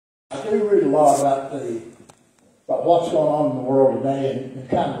I do read a lot about what's going on in the world today and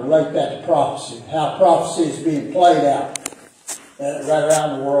kind of relate that to prophecy, how prophecy is being played out right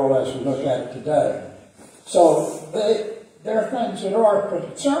around the world as we look at it today. So there are things that are of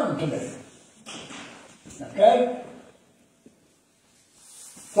concern to me. Okay?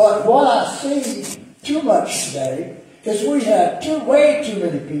 But what I see too much today is we have way too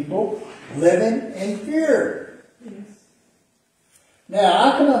many people living in fear. Yes.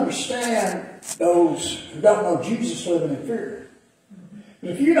 Now, I can understand those who don't know Jesus living in fear.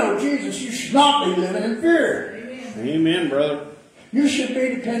 But if you know Jesus, you should not be living in fear. Amen, Amen, brother. You should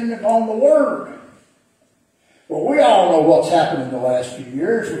be dependent upon the Word. Well, we all know what's happened in the last few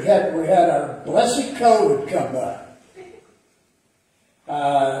years. We had our blessed COVID come by.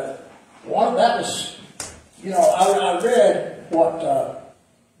 That was, I read what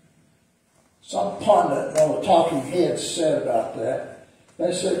some pundit, one of the talking heads, said about that.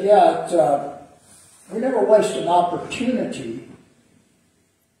 They said, we never waste an opportunity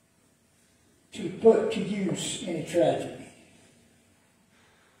to use any tragedy.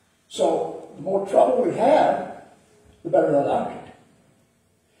 So the more trouble we have, the better they like it.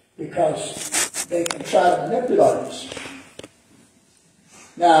 Because they can try to manipulate us.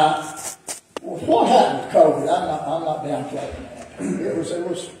 Now, with what happened with COVID, I'm not downplaying that.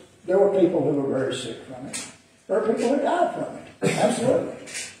 There were people who were very sick from it. There were people who died from it. Absolutely.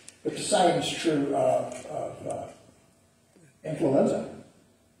 But the same is true of influenza.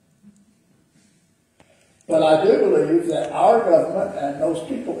 But I do believe that our government and those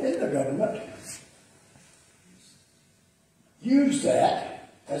people in the government use that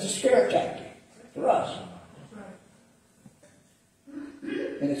as a scare tactic for us.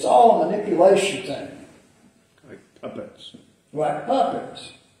 And it's all a manipulation thing. Like puppets. Like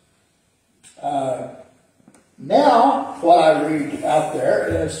puppets. Now, what I read out there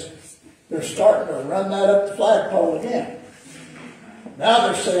is they're starting to run that up the flagpole again. Now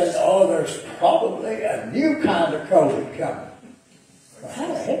they're saying, there's probably a new kind of COVID coming. Well, how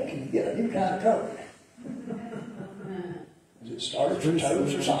the heck can you get a new kind of COVID? Has it started for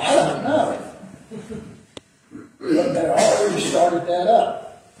toes or something? I don't know. But they already started that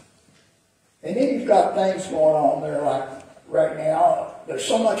up. And then you've got things going on there like right now. There's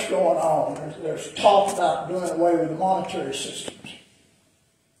so much going on. There's talk about doing away with the monetary systems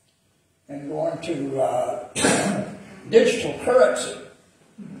and going to digital currency.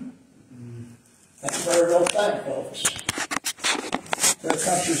 That's a very real thing, folks. There are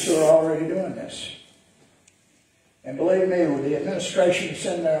countries who are already doing this. And believe me, with the administrations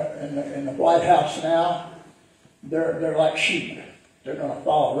in the White House now, they're like sheep. They're going to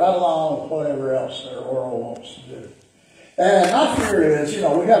follow right along with whatever else their world wants to do. And my fear is, we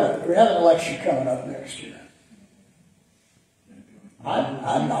have an election coming up next year.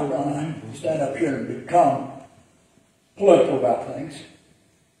 I'm not going to stand up here and become political about things.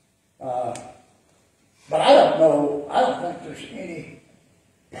 But I don't think there's any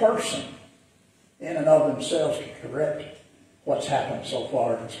person in and of themselves can correct what's happened so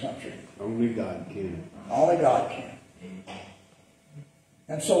far in this country. Only God can. Only God can.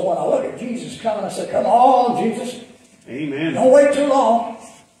 And so when I look at Jesus coming, I say, come on, Jesus. Amen. Don't wait too long.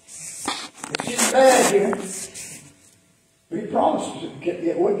 It's getting bad here. We promised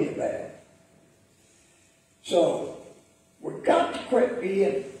it would get bad. So we've got to quit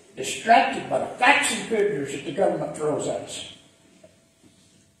being distracted by the facts and figures that the government throws at us.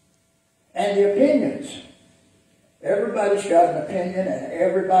 And the opinions. Everybody's got an opinion and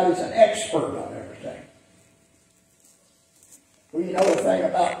everybody's an expert on everything. Well, you know the thing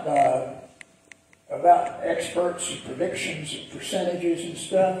about experts and predictions and percentages and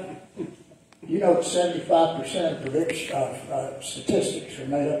stuff? You know that 75% of statistics are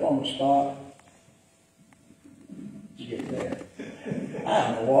made up on the spot? Did you get that?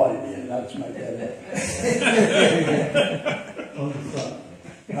 I don't know what it is. I just made that up. On the spot.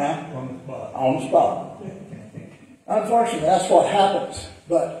 Huh? On the spot. On the spot. Unfortunately, that's what happens.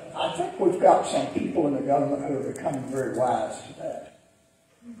 But I think we've got some people in the government who are becoming very wise to that.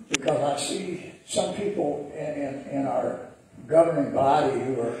 Because I see some people in our governing body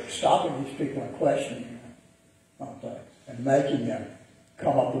who are stopping these people and questioning them on things and making them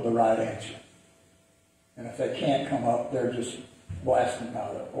come up with the right answer. And if they can't come up, they're just blasting them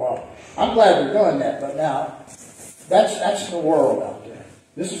out of it. Well, I'm glad they're doing that, but now that's the world out there.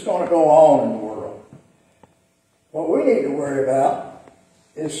 This is going to go on in the world. What we need to worry about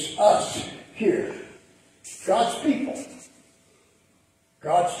is us here, God's people,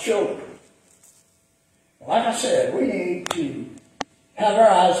 God's children. Like I said, we need to have our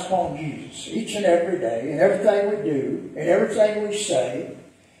eyes upon Jesus each and every day, in everything we do, in everything we say,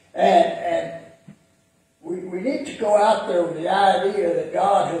 And we need to go out there with the idea that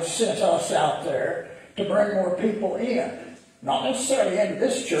God has sent us out there to bring more people in. Not necessarily into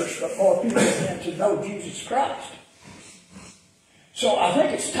this church, but more people in to know Jesus Christ. So I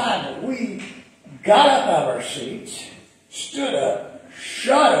think it's time that we got up out of our seats, stood up,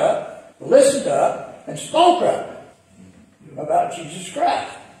 shut up, listened up, and spoke up about Jesus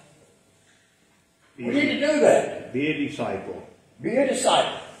Christ. We need to do that. Be a disciple. Be a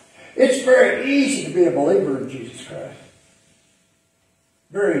disciple. It's very easy to be a believer in Jesus Christ.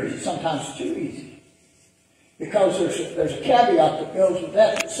 Very easy. Sometimes too easy. Because there's a caveat that goes with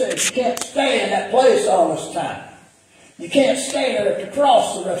that says you can't stay in that place all this time. You can't stay there at the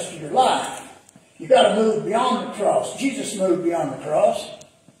cross the rest of your life. You've got to move beyond the cross. Jesus moved beyond the cross.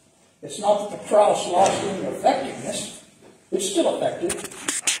 It's not that the cross lost any effectiveness. It's still effective.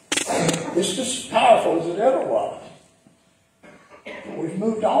 It's just as powerful as it ever was. But we've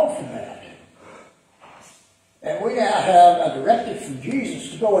moved on from that. And we now have a directive from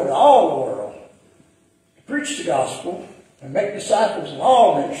Jesus to go into all the world, to preach the gospel, and make disciples of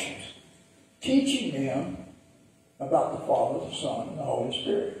all nations, teaching them about the Father, the Son, and the Holy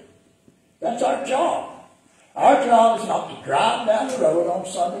Spirit. That's our job. Our job is not to drive down the road on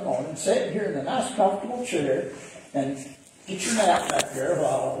Sunday morning, sit here in a nice comfortable chair, and get your nap back there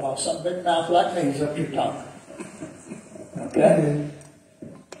while some big mouth like me is up here talking. Okay?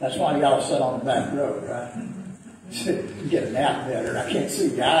 That's why you gotta sit on the back road, right? You get a nap better. I can't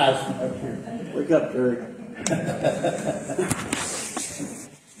see guys from up here. Wake up, Terry.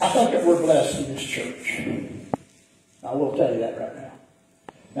 I think that we're blessed in this church. I will tell you that right now.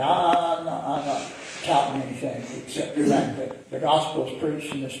 Now, I'm not touting anything except the fact that the gospel is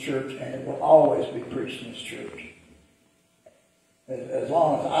preached in this church, and it will always be preached in this church. As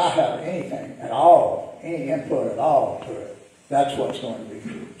long as I have anything at all, any input at all to it, that's what's going to be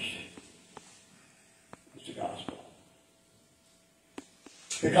preached. It's the gospel.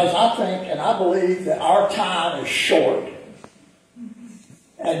 Because I think and I believe that our time is short,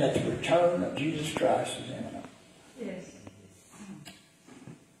 and that the return of Jesus Christ is imminent. Yes.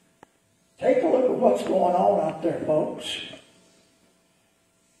 Take a look at what's going on out there, folks.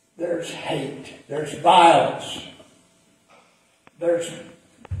 There's hate. There's violence. There's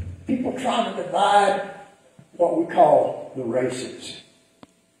people trying to divide what we call the races.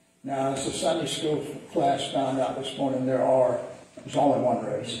 Now, as the Sunday school class found out this morning, there's only one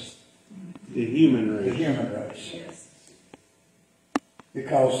race. The human race. The human race. Yes.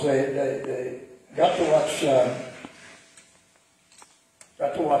 Because they got to watch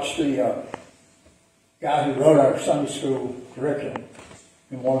the guy who wrote our Sunday school curriculum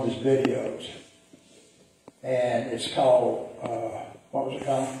in one of his videos. And it's called, what was it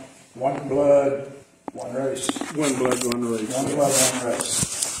called? One Blood, One Race. One blood, one race. One Blood, One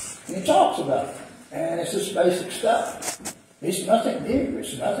Race. And he talks about it. And it's just basic stuff. It's nothing new.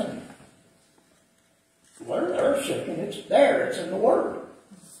 It's nothing earth-shaking. It's there. It's in the Word.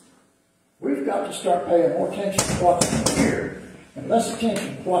 We've got to start paying more attention to what's in here and less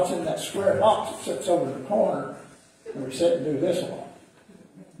attention to what's in that square box that sits over in the corner and we sit and do this a lot.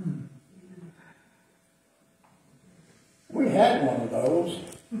 We had one of those,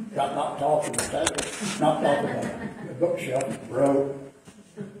 got knocked off of the table, knocked off of the bookshelf, broke.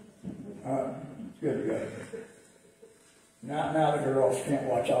 Good to go. Now the girls can't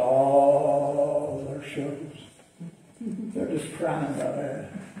watch all their shows. They're just crying about that.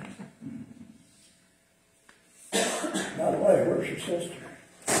 By the way, where's your sister?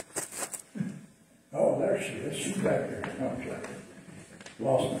 Oh, there she is. She's back there. Okay.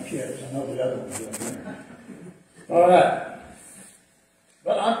 Lost my kids. I know the other one's up there. All right.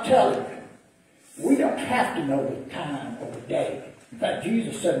 But I'm telling you, we don't have to know the time or the day. In fact,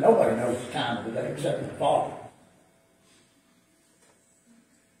 Jesus said nobody knows the time of the day except the Father.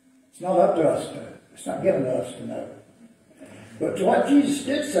 It's not up to us to know. It's not given to us to know. But what Jesus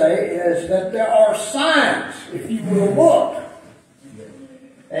did say is that there are signs, if you will look.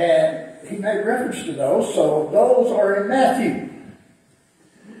 And he made reference to those, so those are in Matthew.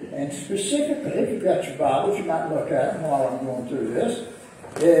 And specifically, if you've got your Bibles, you might look at them while I'm going through this.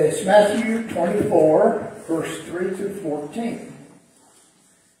 It's Matthew 24, verse 3 through 14.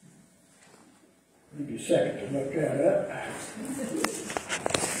 Give you a second to look at it.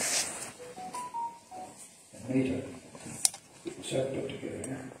 And me to get myself put together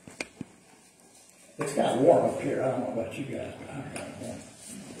here. It's kind of warm up here. I don't know about you guys, but I'm kind of warm.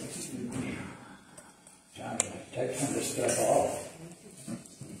 Time to take some of this stuff off.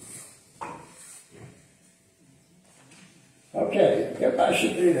 Okay, everybody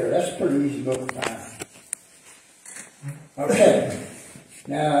should be there. That's a pretty easy book to find. Okay,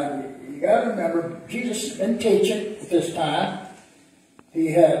 Now, you got to remember, Jesus had been teaching at this time.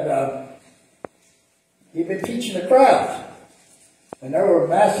 He'd been teaching the crowds. And there were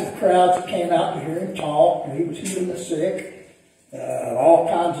massive crowds that came out to hear him talk. And he was healing the sick, all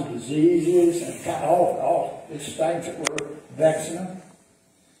kinds of diseases, and all these things that were vexing him.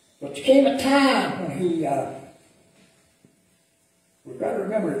 But there came a time when we've got to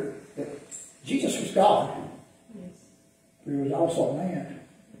remember that Jesus was God. But he was also a man.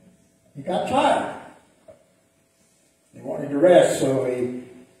 He got tired. He wanted to rest, so he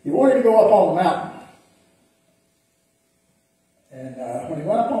wanted to go up on the mountain. And when he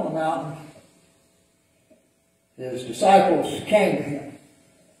went up on the mountain, his disciples came to him.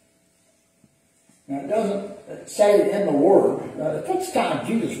 Now, it doesn't say it in the Word. At this time,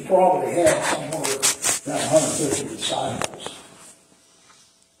 Jesus probably had somewhere around 150 disciples.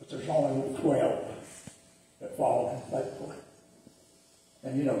 But there's only 12 that followed him faithfully.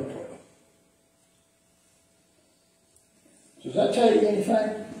 And you know the 12. Does that tell you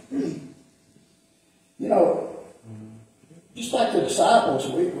anything? You know, just like the disciples,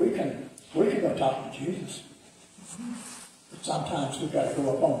 we can go talk to Jesus. But sometimes we've got to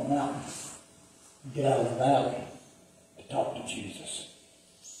go up on the mountain and get out of the valley to talk to Jesus.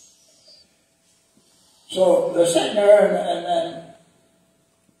 So they're sitting there, and then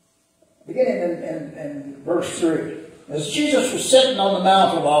beginning in verse 3. As Jesus was sitting on the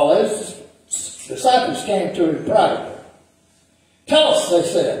Mount of Olives, his disciples came to him privately. Tell us, they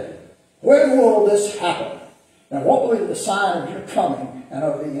said, when will this happen? And what will be the sign of your coming and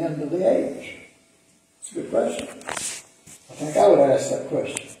of the end of the age? It's a good question. I think I would ask that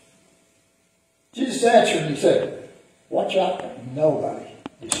question. Jesus answered and he said, watch out that nobody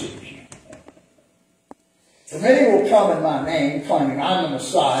deceives you. For many will come in my name, claiming I'm the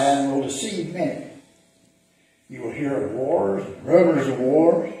Messiah, and will deceive many. You will hear of wars, rumors of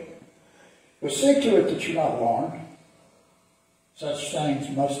wars. But see to it that you're not alarmed. Such things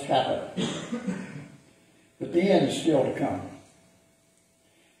must happen. But the end is still to come.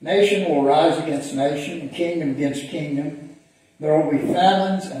 Nation will rise against nation, and kingdom against kingdom. There will be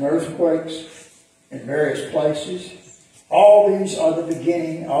famines and earthquakes in various places. All these are the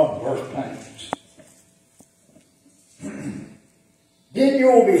beginning of birth pains. Then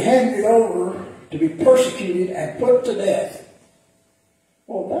you will be handed over to be persecuted and put to death.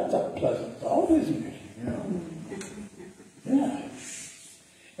 Well, that's a pleasant thought, isn't it? Yeah.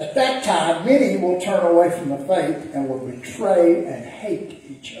 At that time, many will turn away from the faith and will betray and hate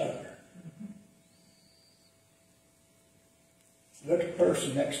each other. Look at the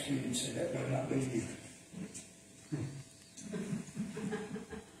person next to you and say, that will not be you.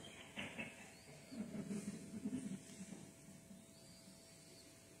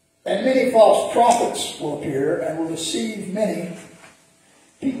 And many false prophets will appear and will deceive many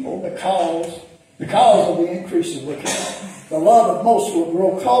people because of the increase of wickedness. The love of most will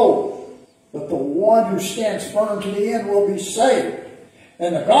grow cold, but the one who stands firm to the end will be saved.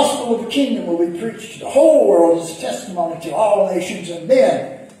 And the gospel of the kingdom will be preached to the whole world as a testimony to all nations, and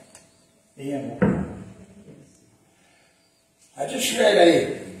then the end will come. I just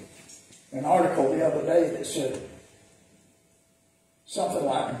read an article the other day that said something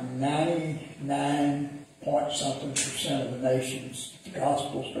like 99-point-something% of the nations, the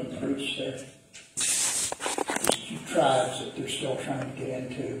gospel's been preached there. There's a few tribes that they're still trying to get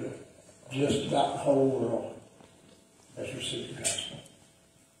into, but just about the whole world has received the gospel.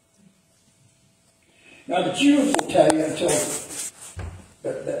 Now the Jews will tell you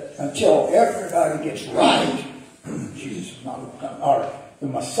until everybody gets right, Jesus is not going to come, or the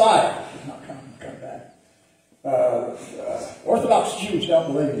Messiah is not going to come back. Orthodox Jews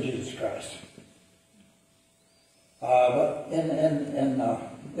don't believe in Jesus Christ. But in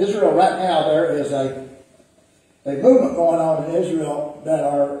Israel right now, there is a movement going on in Israel that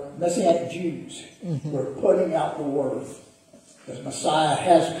are Messianic Jews who are putting out the word that Messiah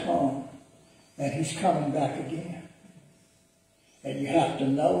has come and he's coming back again. And you have to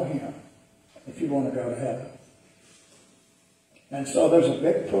know him if you want to go to heaven. And so there's a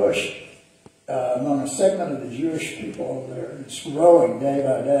big push among a segment of the Jewish people over there. It's growing day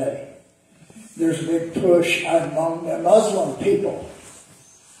by day. There's a big push among the Muslim people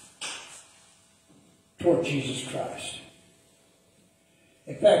toward Jesus Christ.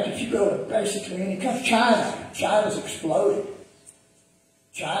 In fact, if you go to basically any country, China's exploded.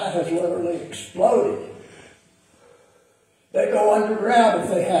 China has literally exploded. They go underground if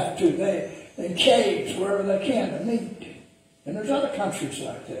they have to. They in caves, wherever they can, to meet. And there's other countries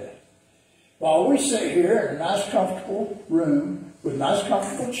like that. While we sit here in a nice, comfortable room with nice,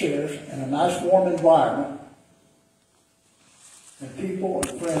 comfortable chairs and a nice, warm environment, and people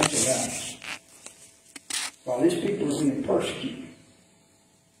and friends around us. While these people are being persecuted.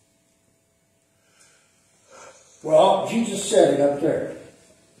 Well, Jesus said it up there.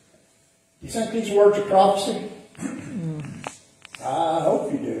 You think these words are prophecy? I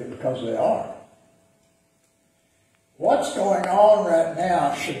hope you do, because they are. What's going on right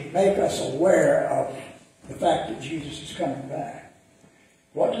now should make us aware of the fact that Jesus is coming back.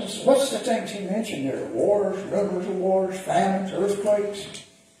 What's the things he mentioned there? Wars, rumors of wars, famines, earthquakes.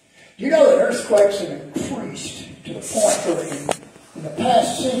 Do you know that earthquakes have increased to the point where in the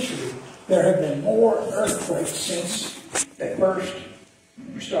past century there have been more earthquakes since they first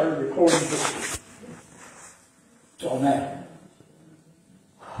started recording history till now.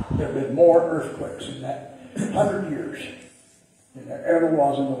 There have been more earthquakes in that 100 years than there ever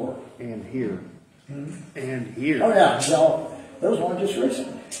was in the world. And here. And here. Oh yeah, there was one just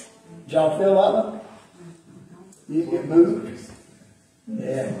recently. Did y'all feel that one? You get moved?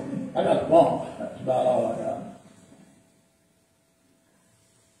 Yeah. I got a bump. That's about all I got.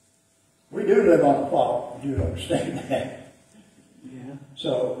 We do live on a fault. You understand that? Yeah.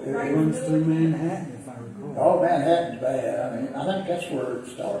 So It runs through Manhattan, if I recall. oh, Manhattan's bad. I mean, I think that's where it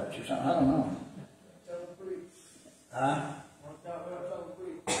starts or something. I don't know. Huh?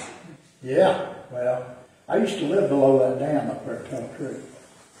 Yeah. Well, I used to live below that dam up there at Tuttle Creek.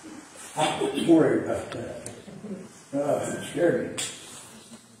 I was worried about that. It scared me.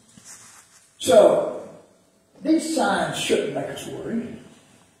 So, these signs shouldn't make us worry.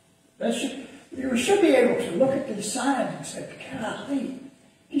 You should be able to look at these signs and say, golly,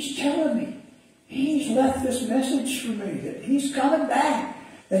 he's telling me. He's left this message for me that he's coming back.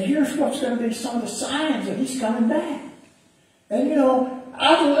 And here's what's going to be some of the signs that he's coming back. And you know,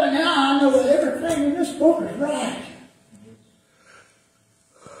 now I know that everything in this book is right.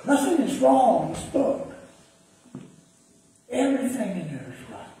 Nothing is wrong in this book. Everything in there is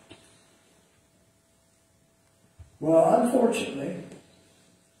right. Well, unfortunately,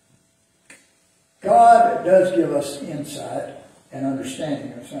 God does give us insight and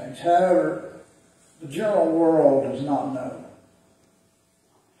understanding of things. However, the general world does not know.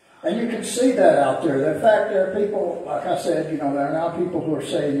 And you can see that out there. In fact, there are people, like I said, there are now people who are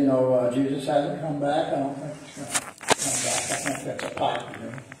saying, Jesus hasn't come back. I don't think he's going to come back. I think that's a pipe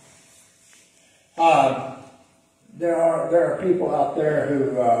dream. There are people out there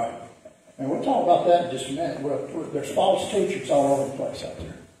who, and we'll talk about that in just a minute. There's false teachers all over the place out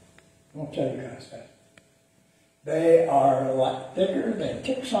there. I won't tell you guys that. They are like thicker than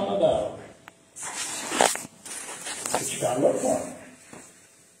ticks on a dog. But you got to look for them.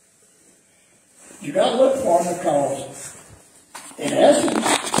 You got to look for them because, in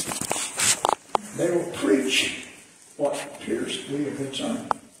essence, they will preach what appears to be a good sermon.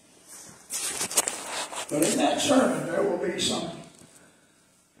 But in that sermon, there will be some.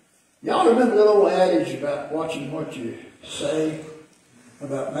 Y'all remember the old adage about watching what you say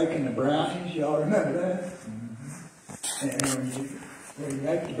about making the brownies? Y'all remember that? Mm-hmm. And when you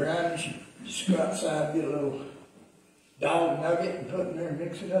make the brownies, you just go outside and get a little dog nugget and put it in there and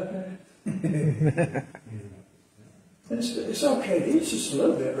mix it up there. It's okay to eat just a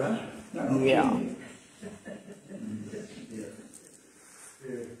little bit, right? Yeah.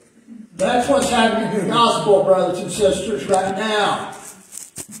 That's what's happening in the gospel, brothers and sisters, right now.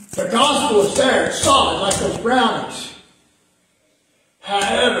 The gospel is there. It's solid, like those brownies.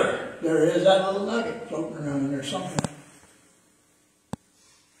 However, there is that little nugget floating around in there somewhere.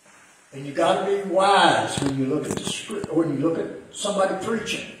 And you got to be wise when you look at the script, when you look at somebody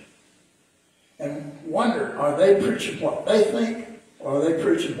preaching, and wonder: are they preaching what they think, or are they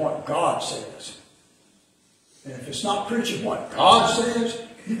preaching what God says? And if it's not preaching what God says,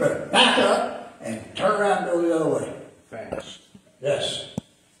 you better back up and turn around and go the other way. Fast. Yes.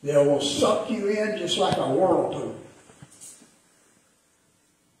 They will suck you in just like a whirlpool.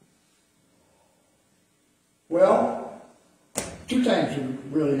 Well, two things we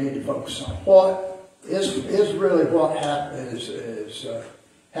really need to focus on. What is really what is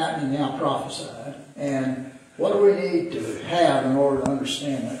happening now prophesied, and what do we need to have in order to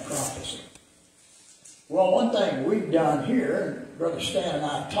understand that prophecy? Well, one thing we've done here, and Brother Stan and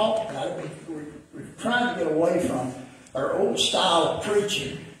I have talked about it, we're trying to get away from our old style of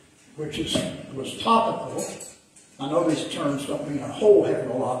preaching, which was topical. I know these terms don't mean a whole heck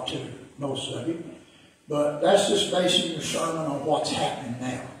of a lot to most of you, but that's just basing your sermon on what's happening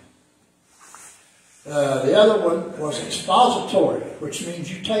now. The other one was expository, which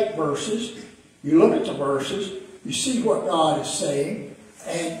means you take verses, you look at the verses, you see what God is saying,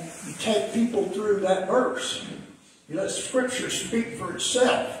 and you take people through that verse. You let Scripture speak for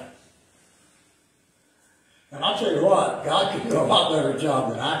itself. And I'll tell you what, God could do a lot better job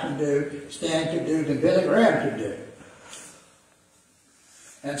than I can do, Stan could do, than Billy Graham could do.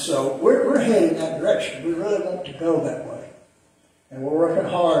 And so we're heading that direction. We really want to go that way. And we're working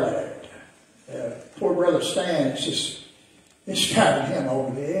hard at it. Poor brother Stan, it's driving him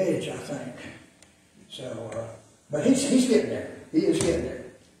over the edge, I think. So, but he's getting there. He is getting there.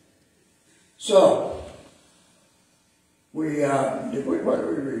 So, what did we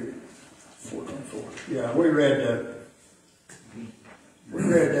read? 424. Yeah, we read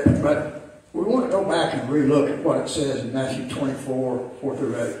that, but we want to go back and relook at what it says in Matthew 24, 4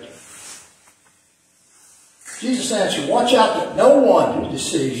 through 8. Jesus answered, "Watch out that no one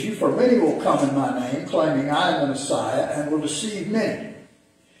deceives you, for many will come in my name, claiming I am the Messiah, and will deceive many.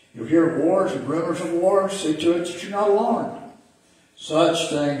 You'll hear of wars and rumors of wars. See to it that you're not alarmed.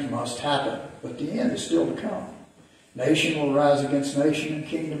 Such things must happen, but the end is still to come. Nation will rise against nation, and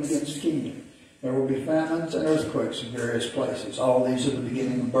kingdom against kingdom. There will be famines and earthquakes in various places. All these are the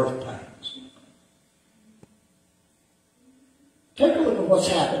beginning of birth pangs." Take a look at what's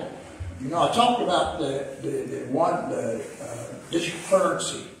happening. You know, I talked about the digital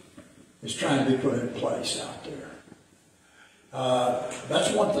currency is trying to be put in place out there.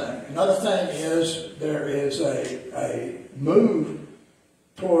 That's one thing. Another thing is there is a move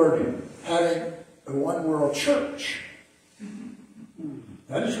toward having a one world church.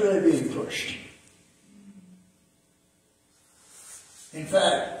 That is really being pushed. In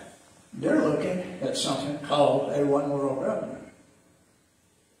fact, they're looking at something called a one world government.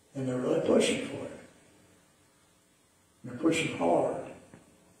 And they're really pushing for it. They're pushing hard.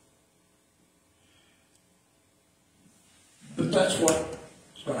 But that's what's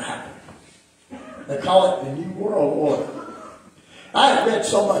going to happen. They call it the New World Order. I had read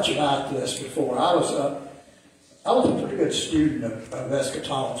so much about this before. I was a pretty good student of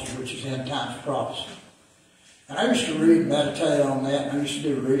eschatology, which is end times prophecy. And I used to read and meditate on that, and I used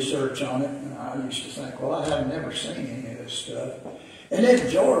to do research on it, and I used to think, well, I have never seen any of this stuff. And then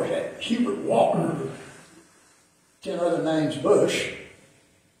George had Hubert Walker, 10 other names Bush,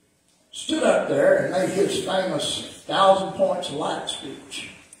 stood up there and made his famous 1,000 points of light speech.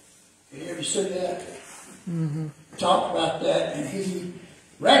 Did you ever see that? Mm-hmm. Talked about that, and he,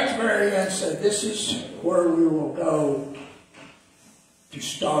 right at the very end, said, "This is where we will go to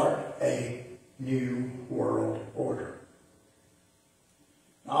start a new world order."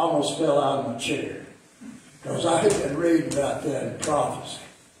 I almost fell out of my chair, because I had been reading about that in prophecy.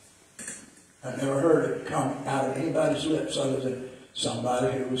 I never heard it come out of anybody's lips other than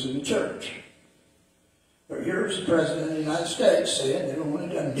somebody who was in the church. But here's the President of the United States saying they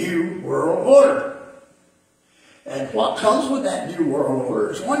wanted a new world order. And what comes with that new world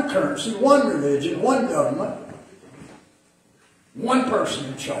order is one currency, one religion, one government, one person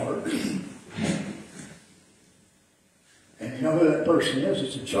in charge. And you know who that person is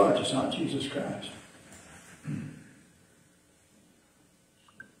that's in charge? It's not Jesus Christ.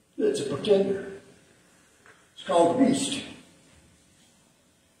 It's a pretender. It's called the beast.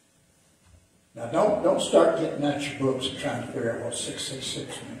 Now don't start getting out your books and trying to figure out what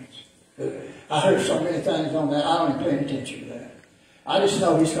 666 means. I heard so many things on that, I don't even pay attention to that. I just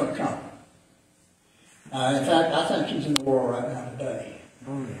know he's going to come. In fact, I think he's in the world right now today.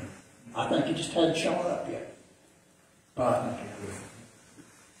 I think he just hadn't shown up yet. But I think he will.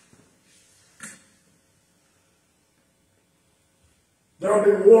 There will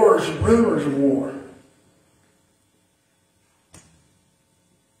be wars and rumors of war.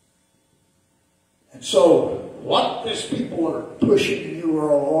 And so, what these people are pushing the New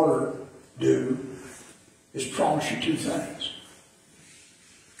World Order do is promise you two things: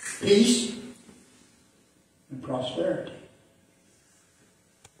 peace and prosperity.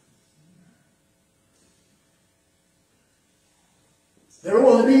 There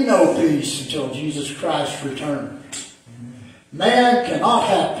will be no peace until Jesus Christ returns. Man cannot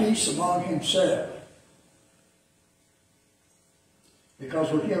have peace among himself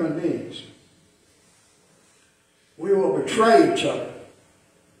because we're human beings. We will betray each other,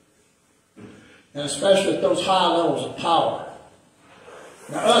 and especially at those high levels of power.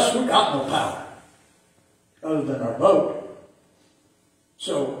 Now us, we got no power other than our vote.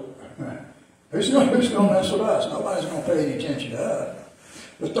 So who's going to mess with us? Nobody's going to pay any attention to us.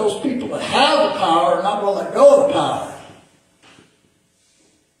 But those people that have the power are not going to let go of the power.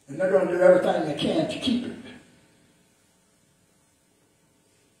 And they're going to do everything they can to keep it.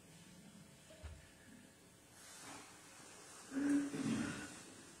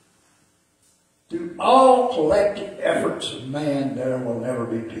 Through all collective efforts of man, there will never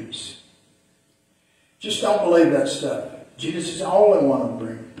be peace. Just don't believe that stuff. Jesus is the only one who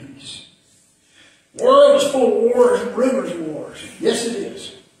brings peace. The world is full of wars and rumors of wars. Yes, it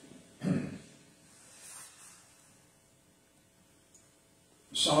is.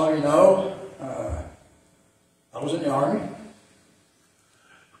 Some of you know, I was in the Army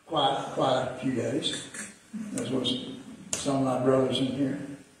quite a few days, as was some of my brothers in here.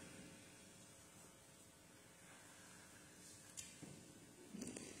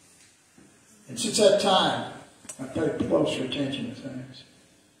 And since that time, I've paid closer attention to things.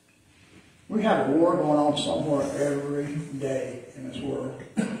 We have a war going on somewhere every day in this world.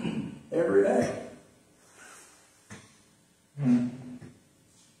 Every day.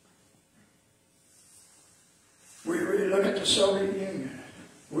 We look at the Soviet Union.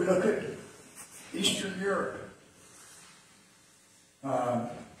 We look at Eastern Europe.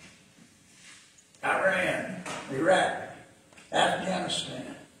 Iran, Iraq,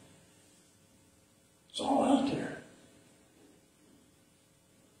 Afghanistan. It's all out there.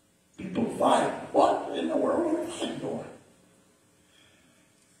 People fight. What in the world are we fighting for?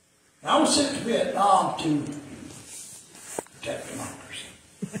 I was sent to Vietnam to protect democracy.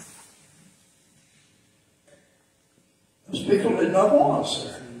 Those people did not want us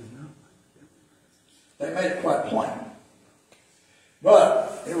there. They made it quite plain.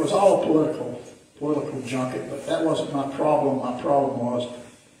 But it was all political junket, but that wasn't my problem. My problem was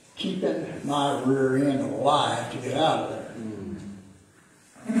keeping my rear end alive to get out of there.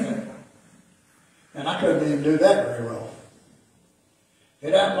 Okay? And I couldn't even do that very well. If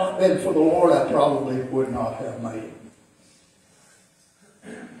it had not been for the Lord, I probably would not have made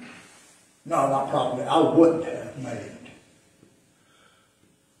it. No, not probably. I wouldn't have made it.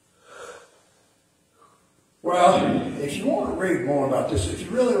 Well, if you want to read more about this, if you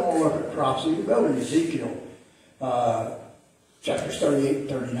really want to look at prophecy, you go to Ezekiel chapters 38 and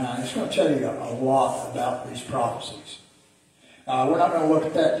 39. It's going to tell you a lot about these prophecies. We're not going to look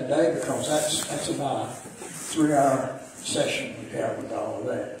at that today because that's about a 3-hour session we have with all of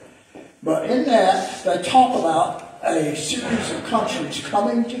that. But in that, they talk about a series of countries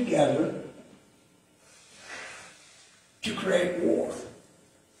coming together to create war.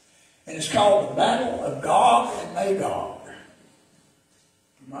 And it's called the Battle of Gog and Magog.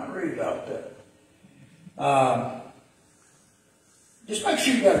 You might read about that. Just make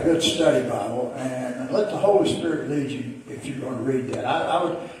sure you got a good study Bible and let the Holy Spirit lead you if you're going to read that.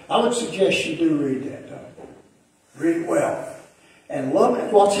 I would suggest you do read that, though. Read it well. And look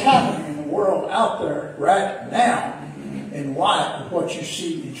at what's happening in the world out there right now in light of what you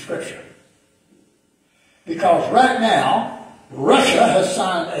see in Scripture. Because right now, Russia has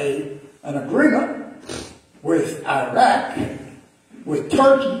signed an agreement with Iraq, with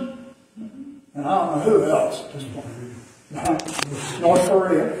Turkey, and I don't know who else at this point. North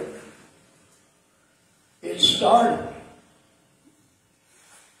Korea. It started.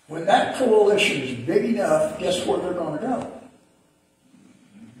 When that coalition is big enough, guess where they're going to go?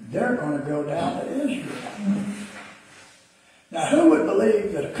 They're going to go down to Israel. Now, who would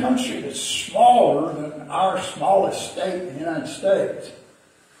believe that a country that's smaller than our smallest state in the United States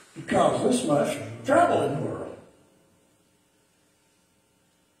could cause this much trouble in the world?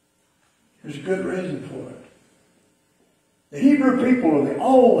 There's a good reason for it. The Hebrew people are the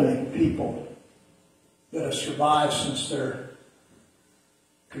only people that have survived since their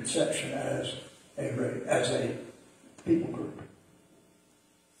conception as a people group.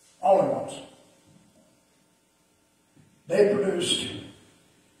 Only ones. They produced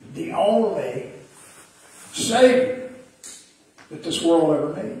the only Savior that this world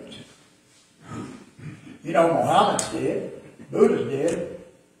ever needs. You know, Muhammad's dead. Buddha's dead.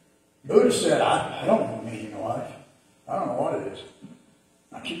 Buddha said, I don't know the meaning of life. I don't know what it is.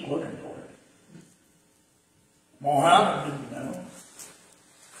 I keep looking for it. Muhammad didn't know.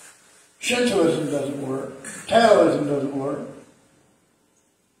 Shintoism doesn't work. Taoism doesn't work.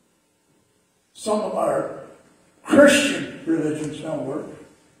 Some of our Christian religions don't work.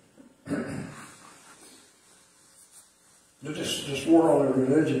 They're just worldly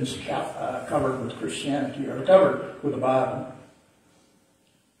religions covered with Christianity, or covered with the Bible.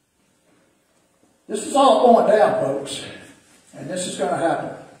 This is all going down, folks, and this is going to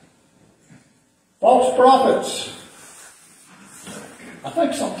happen. False prophets. I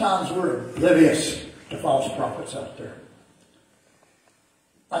think sometimes we're oblivious to false prophets out there.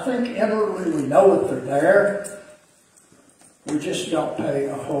 I think inwardly we know that they're there. We just don't pay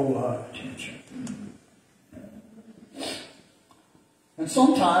a whole lot of attention. And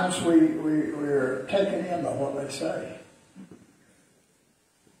sometimes we're taken in by what they say.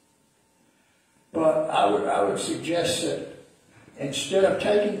 But I would suggest that instead of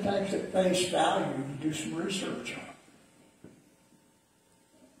taking things at face value, you do some research on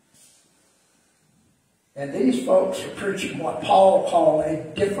And these folks are preaching what Paul called a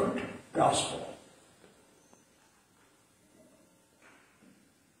different gospel.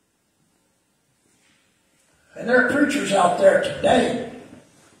 And there are preachers out there today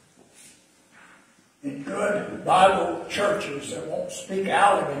in good Bible churches that won't speak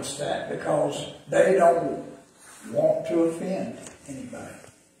out against that because they don't want to offend anybody.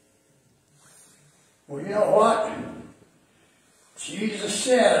 Well, you know what? Jesus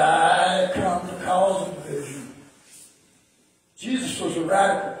said, I come to cause a division. Jesus was a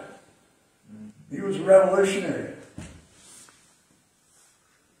radical. He was a revolutionary.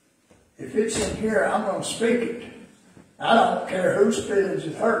 If it's in here, I'm going to speak it. I don't care whose feelings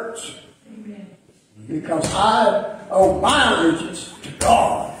it hurts. Amen. Because I owe my allegiance to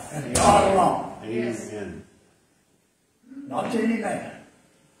God and God alone. Amen. Not to any man.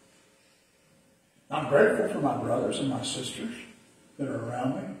 I'm grateful for my brothers and my sisters that are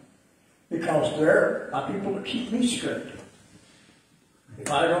around me because they're my people to keep me straight.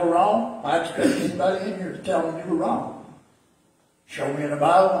 If I go wrong, I expect anybody in here to tell me you were wrong. Show me in the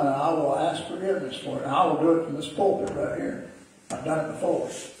Bible and I will ask forgiveness for it. And I will do it from this pulpit right here. I've done it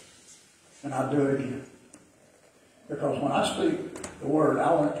before. And I'll do it again. Because when I speak the word,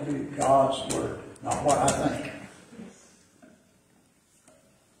 I want it to be God's word, not what I think.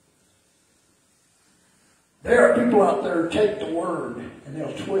 There are people out there who take the word and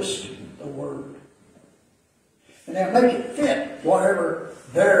they'll twist the word. And they'll make it fit whatever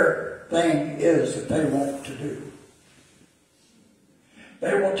their thing is that they want to do.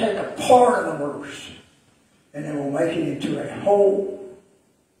 They will take a part of the verse and they will make it into a whole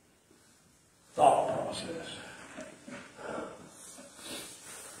thought process.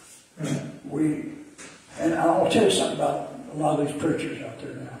 And I want to tell you something about a lot of these preachers out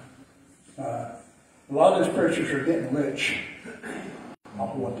there now. A lot of these preachers are getting rich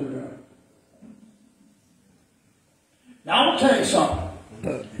off of what they're doing. Now, I'm going to tell you something.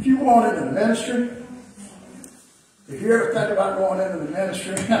 If you go into the ministry, if you ever think about going into the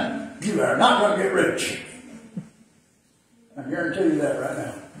ministry, you are not going to get rich. I guarantee you that right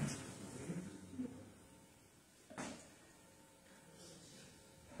now.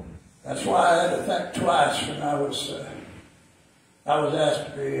 That's why I had to think twice when I was asked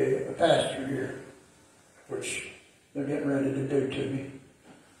to be a pastor here, which they're getting ready to do to me.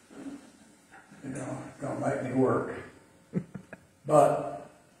 You know, going to make me work. But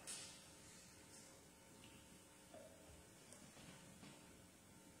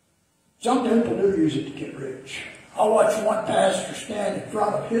some people do use it to get rich. I watched one pastor stand in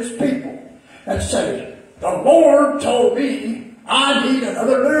front of his people and say, "The Lord told me I need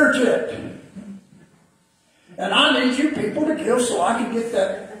another Learjet. And I need you people to give so I can get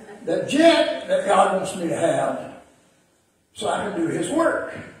that jet that God wants me to have so I can do His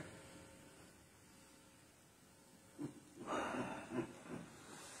work."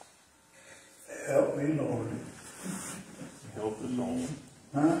 Help me, Lord. Help us all.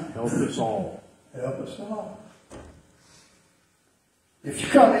 Huh? Help us all. Help us all. If you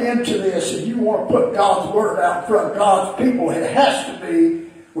come into this and you want to put God's word out in front of God's people, it has to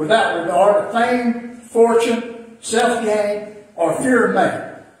be without regard to fame, fortune, self-gain, or fear of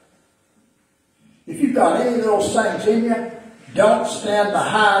man. If you've got any of those things in you, don't stand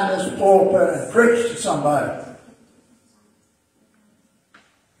behind this pulpit and preach to somebody.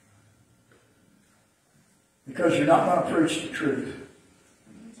 Because you're not going to preach the truth.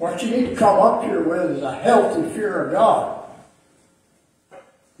 What you need to come up here with is a healthy fear of God.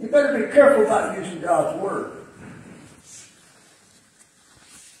 You better be careful about using God's word.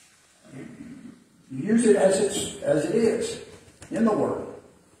 You use it as it is in the word,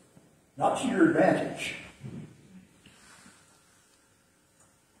 not to your advantage.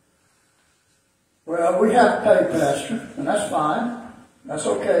 Well, we have a paid pastor, and that's fine. That's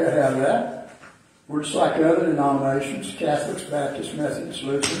okay to have that. We're just like other denominations, Catholics, Baptists, Methodists,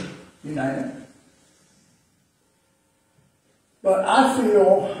 Lutheran, you name it. But I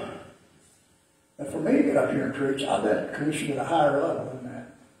feel that for me to get up here and preach, I've been commissioned at a higher level than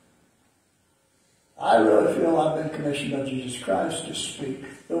that. I really feel I've been commissioned by Jesus Christ to speak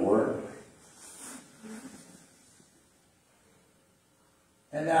the word.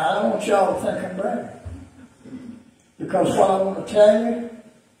 And now I don't want y'all to think I'm bragging. Because what I want to tell you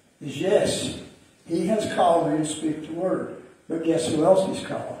is yes, He has called me to speak the word. But guess who else He's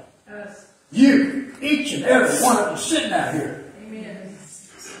called? Us. You, each and every one of you sitting out here. Amen.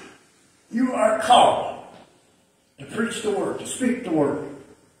 You are called to preach the word, to speak the word.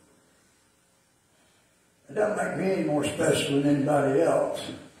 It doesn't make me any more special than anybody else.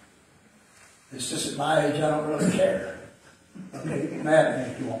 It's just at my age I don't really care. Okay, you can get mad at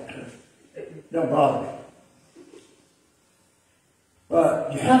me if you want to. Don't bother me.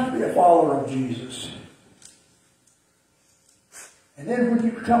 But you have to be a follower of Jesus. And then when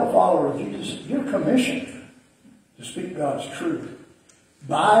you become a follower of Jesus, you're commissioned to speak God's truth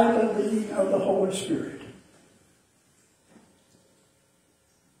by the leading of the Holy Spirit.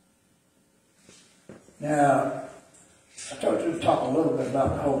 Now, I told you to talk a little bit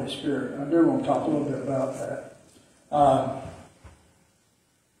about the Holy Spirit. I do want to talk a little bit about that.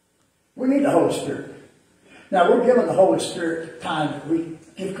 We need the Holy Spirit. Now, we're given the Holy Spirit the time that we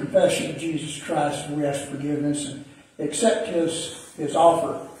give confession of Jesus Christ and we ask forgiveness and accept His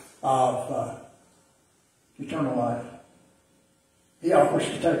offer of eternal life. He offers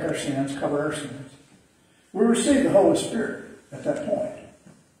to take our sins, cover our sins. We receive the Holy Spirit at that point.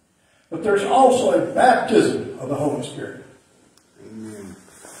 But there's also a baptism of the Holy Spirit. Amen.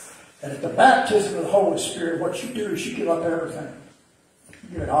 And at the baptism of the Holy Spirit, what you do is you give up everything. You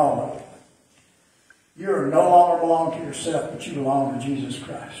give it all up. You are no longer belong to yourself, but you belong to Jesus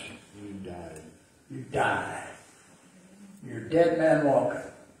Christ. You died. You die. You're a dead man walking.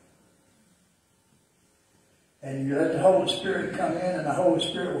 And you let the Holy Spirit come in, and the Holy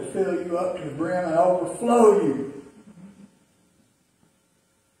Spirit will fill you up to the brim and overflow you.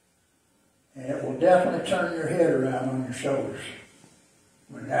 And it will definitely turn your head around on your shoulders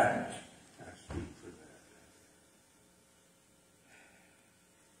when it happens. I speak for that.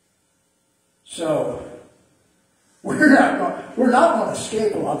 So, we're not going to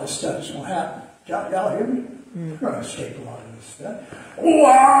escape a lot of this stuff that's going to happen. Y'all hear me? We're going to escape a lot of this stuff. Oh,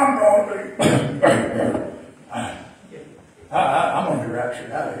 I'm going to be... I'm going to be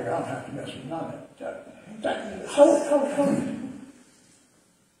raptured out of here. I don't have to mess with none of that. Hold.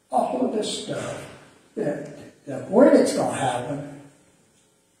 All of this stuff, that when it's going to happen,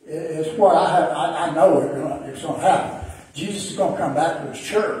 is what I know it's going to happen. Jesus is going to come back to His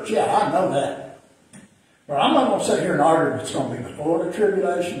church. Yeah, I know that. But I'm not going to sit here and argue if it's going to be before the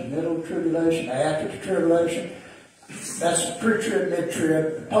tribulation, the middle of the tribulation, after the tribulation. That's pre-trib,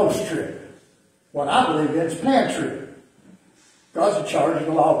 mid-trib, post-trib. What I believe in is pan-trib. God's in charge of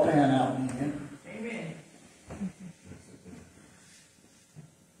the law pan out in the end. Amen.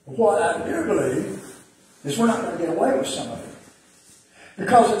 What I do believe is we're not going to get away with some of it.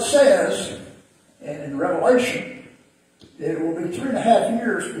 Because it says in Revelation that it will be 3.5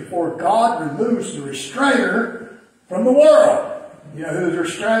 years before God removes the restrainer from the world. You know who the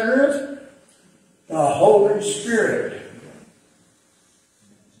restrainer is? The Holy Spirit.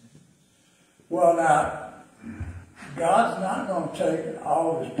 Well, now, God's not going to take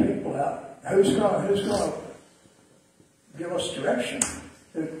all of His people out. Who's going to give us direction?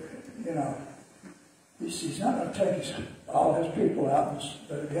 You know, He's not going to take all His people out and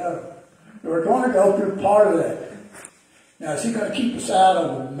let it go. We're going to go through part of that. Now, is He going to keep us out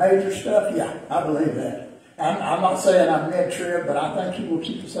of the major stuff? Yeah, I believe that. I'm not saying I'm mid-trib, but I think He will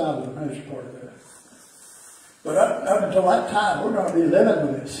keep us out of the major part of that. But up until that time, we're going to be living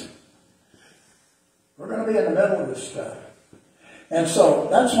with this. We're going to be in the middle of this stuff. And so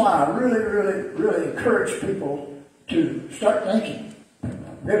that's why I really, really, really encourage people to start thinking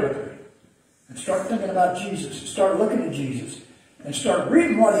biblically. And start thinking about Jesus. And start looking at Jesus. And start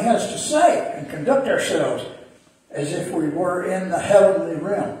reading what He has to say. And conduct ourselves as if we were in the heavenly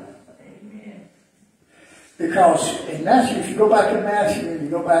realm. Amen. Because in Matthew, if you go back in Matthew, and you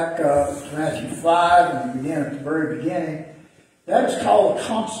go back to Matthew 5, and you begin at the very beginning, that is called the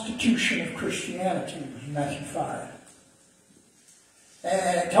Constitution of Christianity, Matthew 5.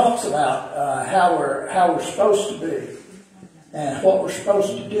 And it talks about how we're supposed to be and what we're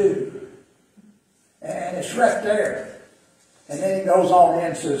supposed to do. And it's right there. And then he goes on in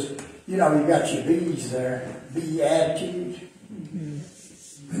and says, you know, you got your B's there. B attitude.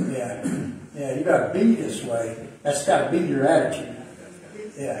 Yeah, you got to be this way. That's got to be your attitude.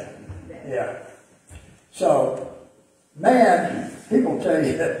 Yeah. So, man, people tell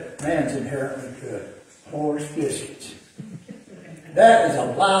you that man's inherently good. Horse biscuits. That is a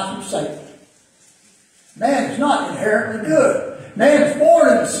lie from Satan. Man is not inherently good. Man is born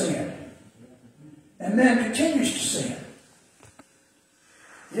into sin. And man continues to sin.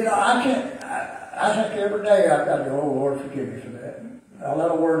 You know, I think every day I've got to go, oh Lord, forgive me for that. I'll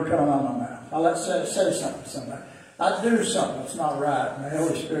let a word come out of my mouth. I'll let say something to somebody. I do something that's not right, and the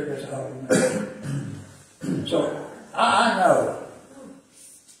Holy Spirit gets a hold of me. So, I know.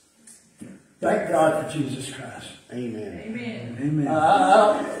 Thank God for Jesus Christ. Amen. Amen.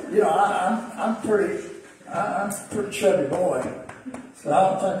 I'm pretty chubby boy, but I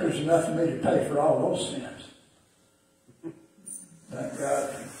don't think there's enough in me to pay for all those sins. Thank God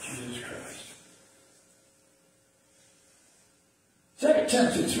for Jesus Christ. 2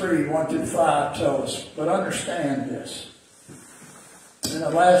 Timothy 3, 1-5 tells us, but understand this. in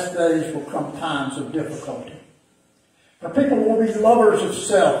the last days will come times of difficulty. For people will be lovers of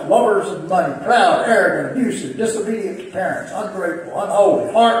self, lovers of money, proud, arrogant, abusive, disobedient to parents, ungrateful,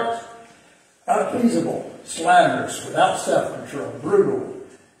 unholy, heartless, unappeasable, slanderous, without self-control, brutal,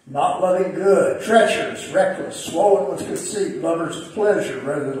 not loving good, treacherous, reckless, swollen with conceit, lovers of pleasure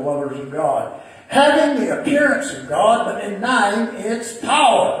rather than lovers of God, having the appearance of God but denying its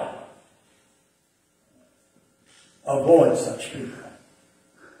power. Avoid such people.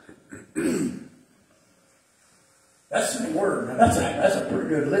 That's the word. Now that's a pretty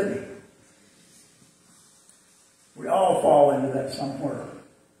good litany. We all fall into that somewhere.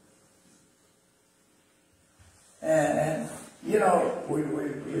 And you know,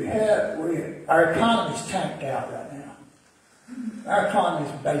 our economy's tanked out right now. Our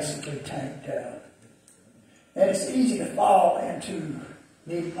economy's basically tanked out. And it's easy to fall into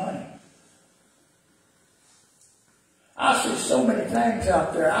needing money. I see so many things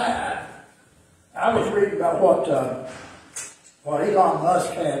out there. I was reading about what Elon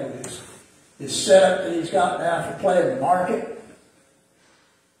Musk had with his setup that he's got now for playing the market.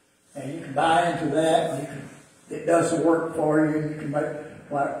 And you can buy into that, and it does the work for you, and you can make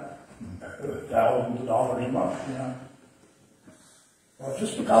like thousands of dollars a month, you know. Well,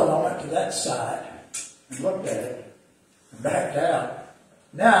 just because I went to that site and looked at it and backed out,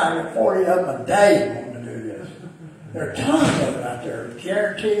 now I get 40 of them a day wanting to do this. There are tons of it out there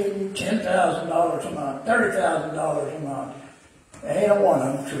guaranteeing you $10,000 a month, $30,000 a month. And ain't one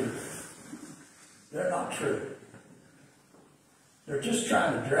of them true. They're not true. They're just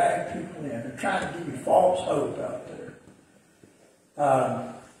trying to drag people in. They're trying to give you false hope out there.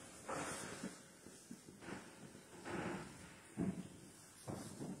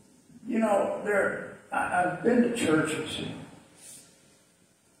 You know, I've been to churches.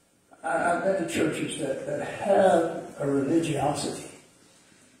 I've been to churches that have a religiosity.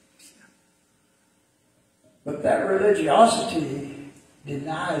 But that religiosity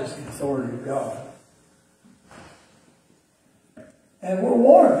denies the authority of God. And we're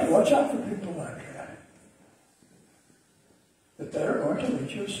warned to watch out for people like that. That they're going to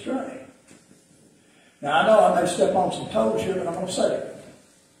lead you astray. Now I know I may step on some toes here, but I'm going to say it.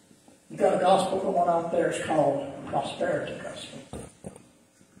 You've got a gospel going out there, it's called prosperity gospel.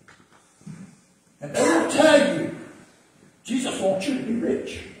 And they will tell you, Jesus wants you to be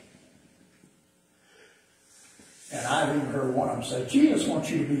rich. And I've even heard one of them say, Jesus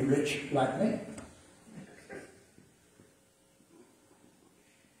wants you to be rich like me.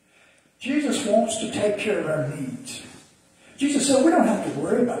 Jesus wants to take care of our needs. Jesus said we don't have to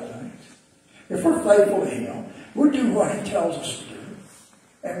worry about things. If we're faithful to Him, we'll do what He tells us to do.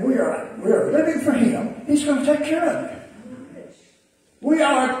 And we are living for Him. He's going to take care of it. We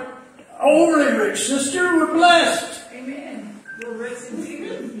are overly rich, sister. We're blessed. Amen. We're rich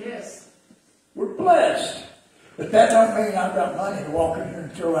indeed. Yes. We're blessed. But that don't mean I've got money to walk in here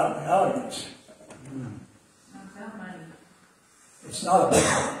and throw out in the audience. Not about money. It's not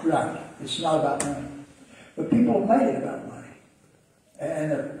about right. It's not about money. But people have made it about money.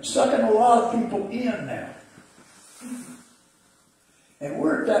 And they're sucking a lot of people in now. And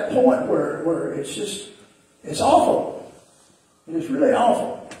we're at that point where it's awful. It is really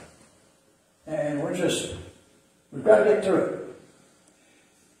awful. And we've got to get through it.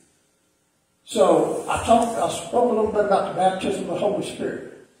 So I spoke a little bit about the baptism of the Holy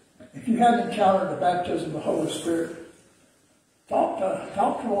Spirit. If you haven't encountered the baptism of the Holy Spirit, talk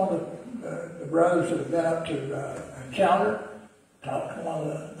to one of the brothers that have been up to encounter. Talk to one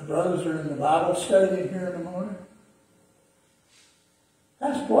of the brothers that are in the Bible study here in the morning.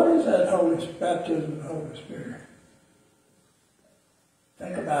 Ask, what is that baptism of the Holy Spirit?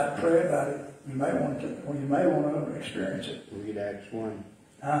 Think about it, pray about it. You may want to experience it. Read Acts 1.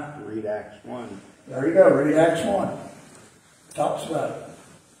 Huh? Read Acts 1. There you go, read Acts 1. Talks about it.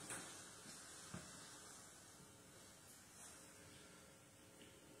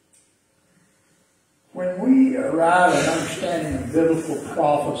 When we arrive at understanding of biblical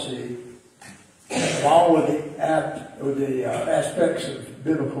prophecy, along with the aspects of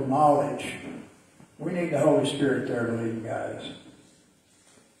biblical knowledge, we need the Holy Spirit there to lead and guide us.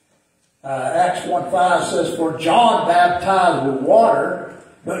 Acts 1:5 says, "For John baptized with water,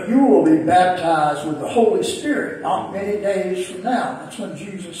 but you will be baptized with the Holy Spirit not many days from now." That's when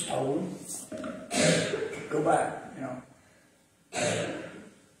Jesus told him, go back, you know.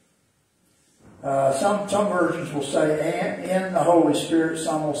 Some versions will say in the Holy Spirit,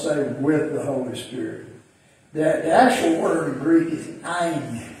 some will say with the Holy Spirit. The actual word in Greek is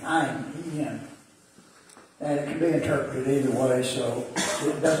ein, en. And it can be interpreted either way, so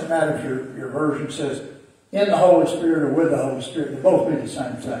it doesn't matter if your version says in the Holy Spirit or with the Holy Spirit, they both mean the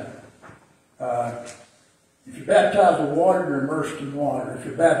same thing. If you're baptized with water, you're immersed in water. If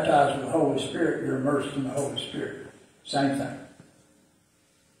you're baptized with the Holy Spirit, you're immersed in the Holy Spirit. Same thing.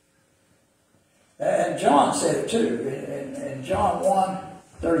 And John said it too. In John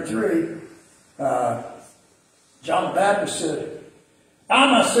 1:33, John the Baptist said, I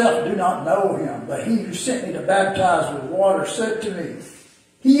myself do not know him, but he who sent me to baptize with water said to me,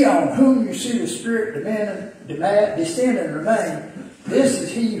 he on whom you see the Spirit descend and remain, this is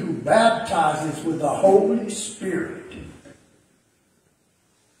he who baptizes with the Holy Spirit.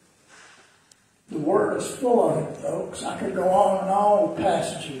 The Word is full of it, folks. I could go on and on with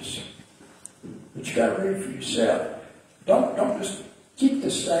passages. But you got to read for yourself. Don't just keep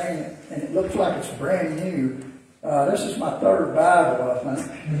this thing and it looks like it's brand new. This is my third Bible, I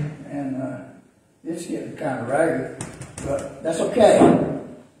think. And it's getting kind of ragged. But that's okay.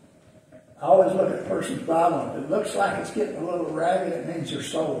 I always look at a person's Bible, and if it looks like it's getting a little ragged, it means their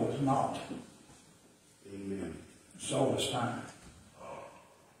soul is not. Amen. Soul is fine.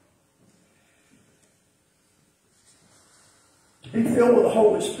 To be filled with the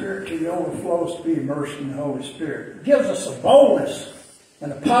Holy Spirit to the overflow is to be immersed in the Holy Spirit. It gives us a boldness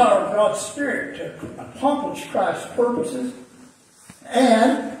and the power of God's Spirit to accomplish Christ's purposes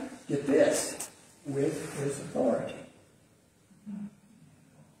and, get this, with His authority.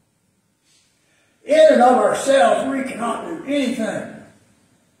 In and of ourselves, we cannot do anything.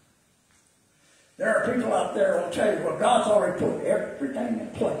 There are people out there who will tell you, well, God's already put everything in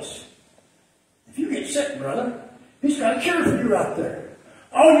place. If you get sick, brother, He's got a cure for you out there.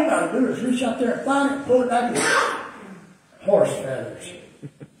 All you got to do is reach out there and find it and pull it back in. Horse feathers.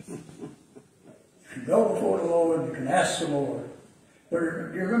 You can go before the Lord, you can ask the Lord. But do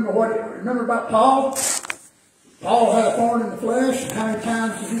you remember about Paul? Paul had a thorn in the flesh, and how many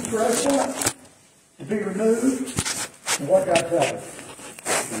times did he pray for it? To be removed. And what God tell him?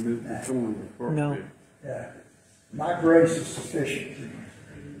 Remove the thorn before. No. Yeah. My grace is sufficient.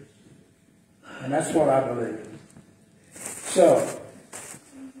 And that's what I believe. So,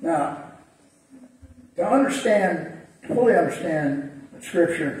 now, to fully understand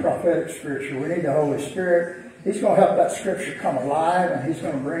Scripture and prophetic Scripture, we need the Holy Spirit. He's going to help that Scripture come alive, and He's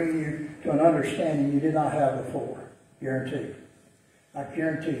going to bring you to an understanding you did not have before. Guaranteed. I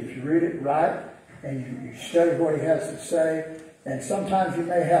guarantee you, if you read it right, and you study what He has to say, and sometimes you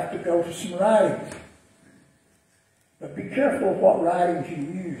may have to go to some writings. But be careful of what writings you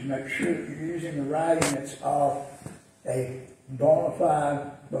use. Make sure that you're using the writing that's of a bona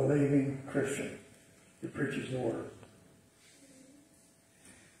fide, believing Christian who preaches the Word.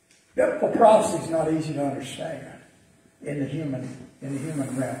 Biblical prophecy is not easy to understand in the human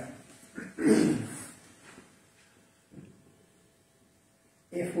realm.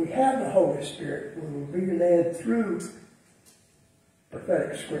 If we have the Holy Spirit, we will be led through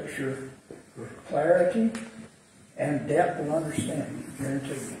prophetic Scripture with clarity and depth of understanding,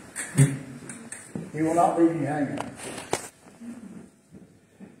 guarantee you. He will not leave you hanging.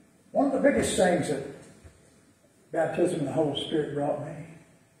 One of the biggest things that baptism in the Holy Spirit brought me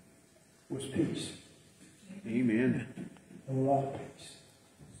was peace. Amen. A lot of peace.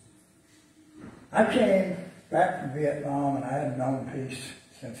 I came back from Vietnam and I hadn't known peace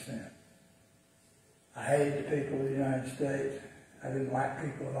since then. I hated the people of the United States. I didn't like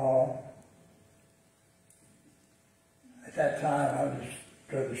people at all. At that time, I was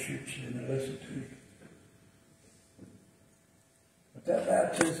drove to shoot you and listen to you. But that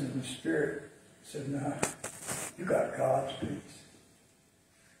baptism in the Spirit said, no, you got God's peace.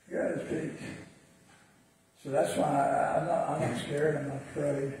 You got His peace. So that's why I'm not scared. I'm not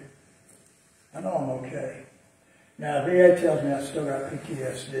afraid. I know I'm okay. Now, the VA tells me I still got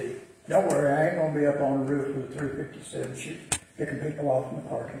PTSD. Don't worry, I ain't going to be up on the roof with a 357 shoot, picking people off in the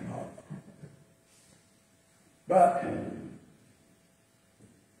parking lot. But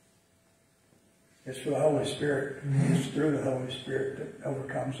it's for the Holy Spirit. It's through the Holy Spirit that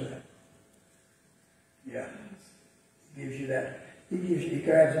overcomes that. Yeah. He gives you that. He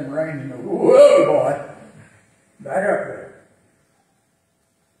grabs them reins and goes, whoa, boy. Back up there.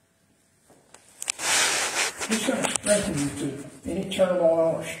 He's going to strengthen you through any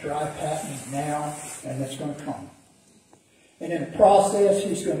turmoil or strife happening now and that's going to come. And in the process,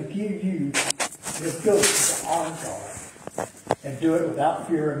 He's going to give you the ability to honor God and do it without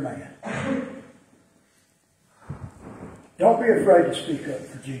fear of man. Don't be afraid to speak up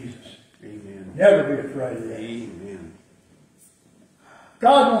for Jesus. Amen. Never be afraid of that. Amen.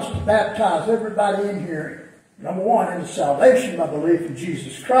 God wants to baptize everybody in here, number one, into salvation by belief in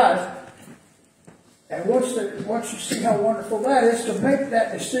Jesus Christ. And once you see how wonderful that is, to make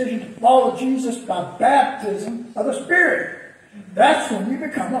that decision to follow Jesus by baptism of the Spirit. That's when you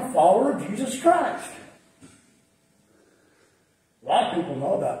become a follower of Jesus Christ. A lot of people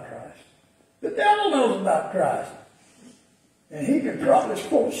know about Christ. The devil knows about Christ. And he can probably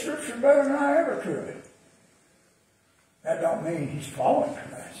quote Scripture better than I ever could. That don't mean he's following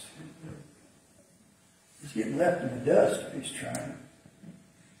Christ. He's getting left in the dust if he's trying.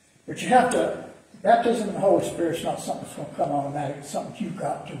 But you have to, baptism in the Holy Spirit is not something that's going to come automatic. It's something you've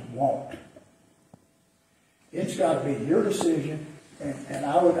got to want. It's got to be your decision, and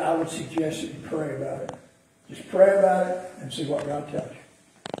I would suggest that you pray about it. Just pray about it and see what God tells you.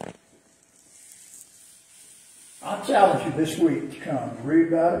 I challenge you this week to come, read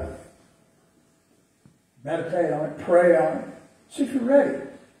about it, meditate on it, pray on it, see if you're ready.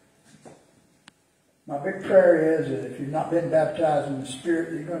 My big prayer is that if you've not been baptized in the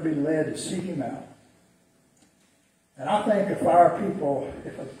Spirit, you're going to be led to seek Him out. And I think if our people,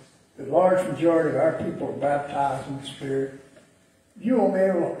 if the large majority of our people are baptized in the Spirit, you won't be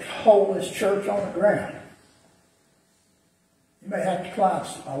able to hold this church on the ground. You may have to climb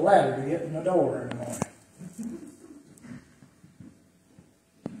a ladder to get in the door in the morning.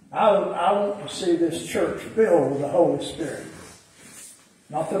 I want to see this church filled with the Holy Spirit.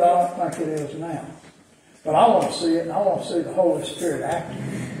 Not that I don't think it is now. But I want to see it, and I want to see the Holy Spirit active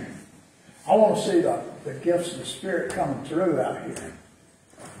here. I want to see the gifts of the Spirit coming through out here.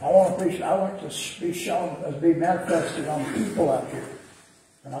 I want to be shown, be manifested on the people out here.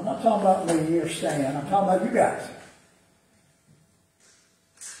 And I'm not talking about me, you or Stan. I'm talking about you guys.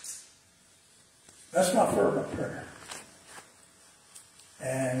 That's my fervent prayer.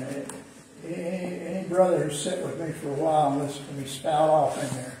 And any brother who's sat with me for a while and listened to me spout off in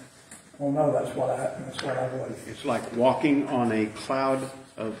there will know that's what I believe. It's like walking on a cloud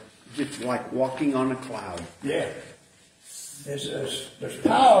of, just like walking on a cloud. Yeah. There's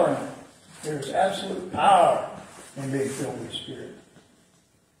power in it. There's absolute power in being filled with the Spirit.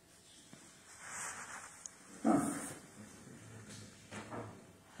 Huh.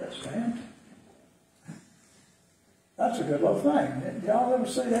 That's Stan. That's a good little thing. Did y'all ever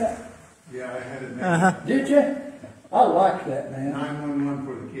see that? Yeah, I had it made. Did you? I like that, man. 911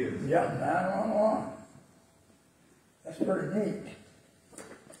 for the kids. Yeah, 911. That's pretty neat.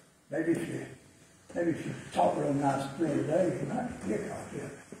 Maybe if you talk real nice the other day, you might get off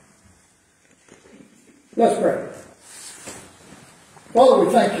it. Let's pray. Father,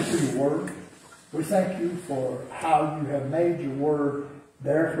 we thank you for your word. We thank you for how you have made your word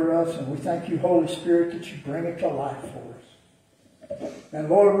there for us, and we thank you, Holy Spirit, that you bring it to life for us. And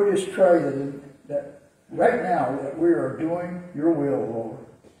Lord, we just pray that right now that we are doing your will, Lord.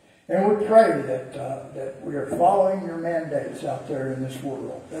 And we pray that we are following your mandates out there in this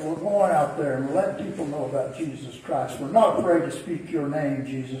world. That we're going out there and letting people know about Jesus Christ. We're not afraid to speak your name,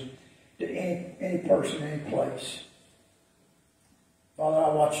 Jesus, to any person, any place. Father,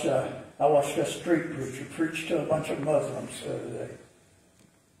 I watched a street preacher preach to a bunch of Muslims the other day.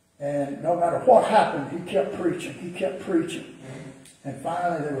 And no matter what happened, he kept preaching. He kept preaching. And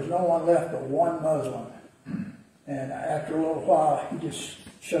finally, there was no one left but one Muslim. And after a little while, he just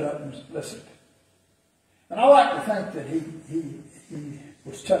shut up and listened. And I like to think that he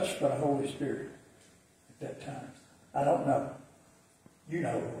was touched by the Holy Spirit at that time. I don't know. You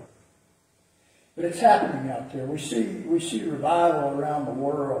know, Lord. But it's happening out there. We see revival around the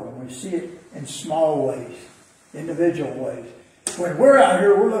world, and we see it in small ways, individual ways. When we're out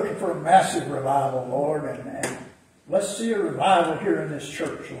here, we're looking for a massive revival, Lord, and let's see a revival here in this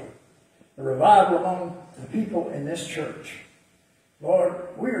church, Lord. A revival among the people in this church. Lord,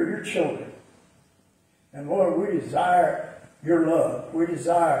 we are your children. And Lord, we desire your love. We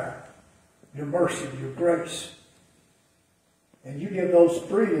desire your mercy, your grace. And you give those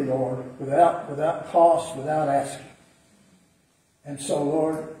freely, Lord, without cost, without asking. And so,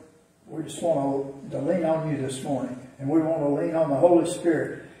 Lord, we just want to lean on you this morning. And we want to lean on the Holy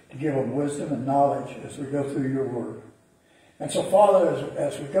Spirit to give them wisdom and knowledge as we go through your word. And so, Father,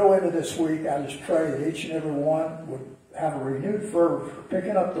 as we go into this week, I just pray that each and every one would have a renewed fervor for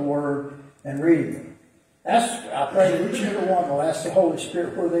picking up the word and reading it. I pray that each and every one will ask the Holy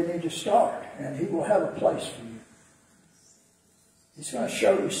Spirit where they need to start, and he will have a place for you. He's going to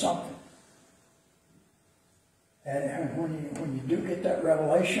show you something. And when you do get that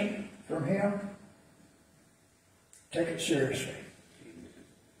revelation from him, take it seriously,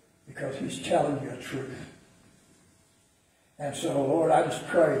 because he's telling you the truth. And so, Lord, I just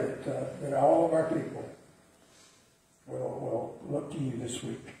pray that all of our people will look to you this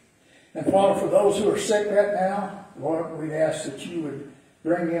week. And Father, for those who are sick right now, Lord, we ask that you would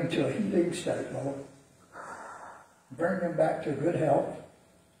bring them to a healing state, Lord. bring them back to good health,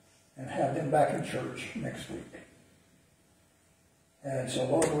 and have them back in church next week. And so,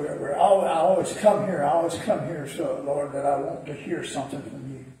 Lord, I always come here, so, Lord, that I want to hear something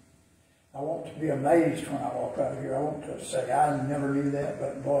from you. I want to be amazed when I walk out of here. I want to say, I never knew that,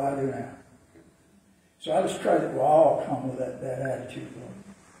 but boy, I do now. So I just pray that we'll all come with that attitude, Lord.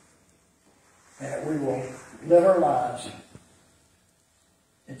 And that we will live our lives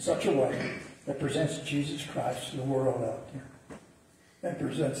in such a way that presents Jesus Christ to the world out there. And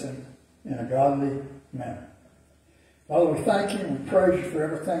presents him in a godly manner. Father, we thank you and we praise you for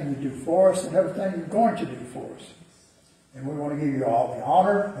everything you do for us and everything you're going to do for us. And we want to give you all the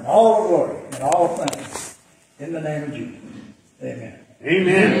honor and all the glory and all the thanks. In the name of Jesus. Amen.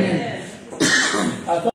 Amen. I